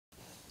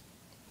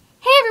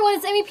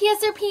it's Amy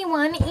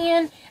PSRP1,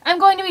 and I'm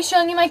going to be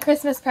showing you my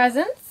Christmas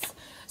presents.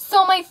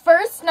 So my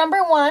first,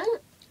 number one,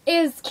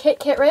 is Kit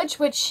Kittredge,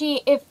 which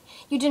she, if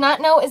you do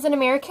not know, is an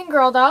American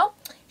Girl doll.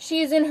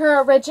 She is in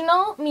her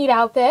original meat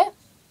outfit,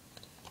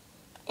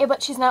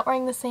 but she's not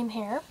wearing the same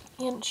hair.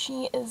 And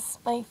she is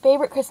my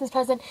favorite Christmas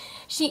present.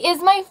 She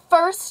is my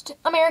first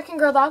American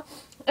Girl doll,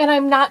 and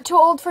I'm not too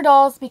old for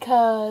dolls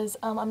because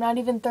I'm not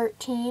even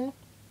 13.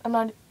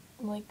 I'm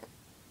like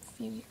a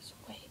few years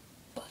away.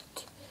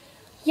 But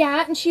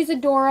yeah, and she's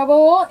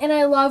adorable, and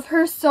I love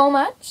her so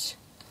much.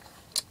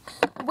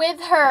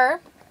 With her,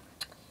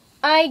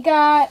 I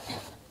got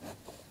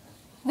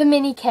the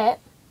mini kit,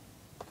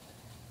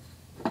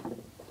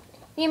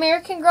 the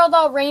American Girl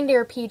doll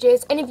reindeer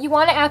PJs, and if you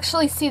want to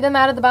actually see them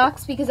out of the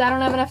box because I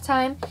don't have enough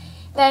time,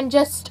 then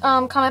just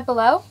comment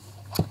below.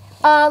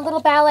 A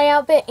little ballet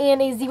outfit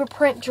and a zebra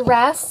print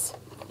dress.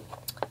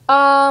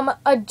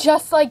 A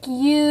Just Like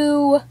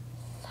You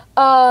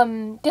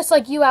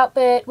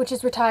outfit, which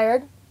is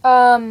retired.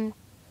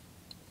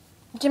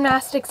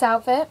 Gymnastics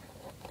outfit.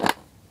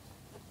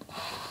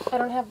 I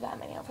don't have that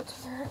many outfits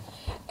for her.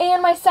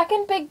 And my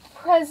second big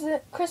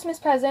Christmas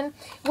present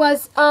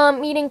was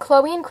meeting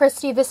Chloe and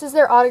Christy. This is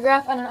their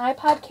autograph on an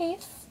iPod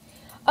case.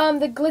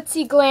 The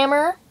Glitzy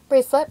Glamour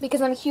bracelet,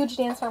 because I'm a huge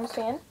Dance Moms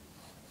fan.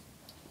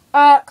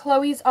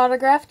 Chloe's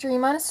autograph,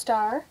 Dream on a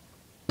Star.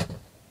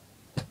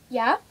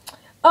 Yeah.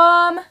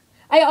 I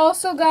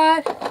also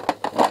got,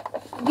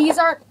 these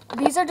are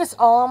just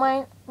all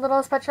my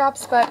little pet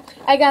shops, but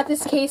I got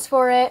this case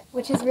for it,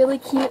 which is really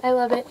cute. I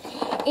love it.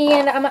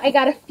 And I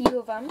got a few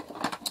of them.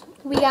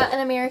 We got an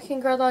American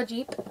Girl doll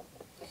Jeep.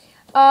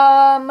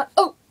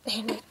 Oh,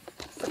 and I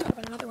forgot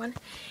about another one.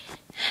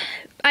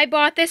 I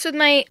bought this with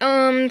my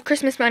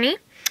Christmas money.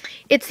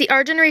 It's the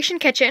Our Generation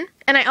Kitchen,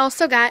 and I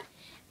also got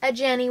a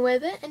Jenny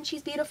with it, and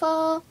she's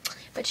beautiful,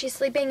 but she's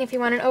sleeping. If you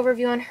want an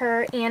overview on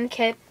her and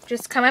Kit,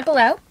 just comment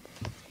below.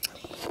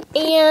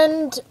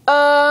 And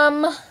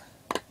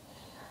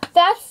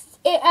that's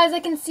it. As I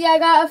can see, I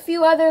got a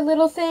few other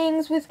little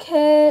things with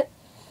Kit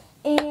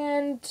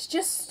and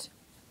just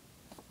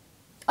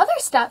other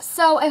stuff.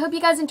 So I hope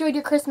you guys enjoyed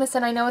your Christmas,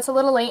 and I know it's a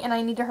little late and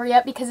I need to hurry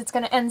up because it's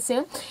going to end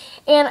soon.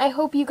 And I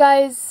hope you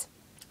guys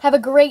have a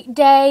great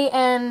day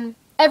and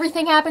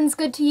everything happens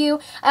good to you.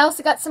 I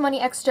also got some money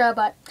extra,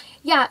 but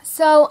yeah.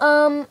 So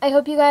I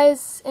hope you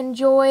guys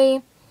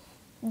enjoy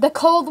the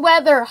cold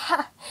weather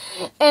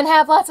and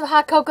have lots of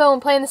hot cocoa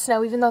and play in the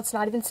snow, even though it's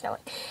not even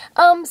snowing.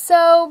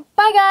 So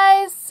bye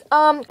guys.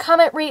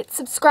 Comment, rate,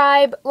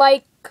 subscribe,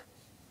 like.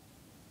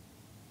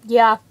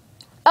 Yeah.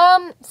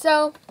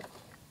 So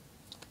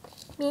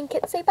me and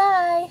Kit say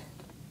bye.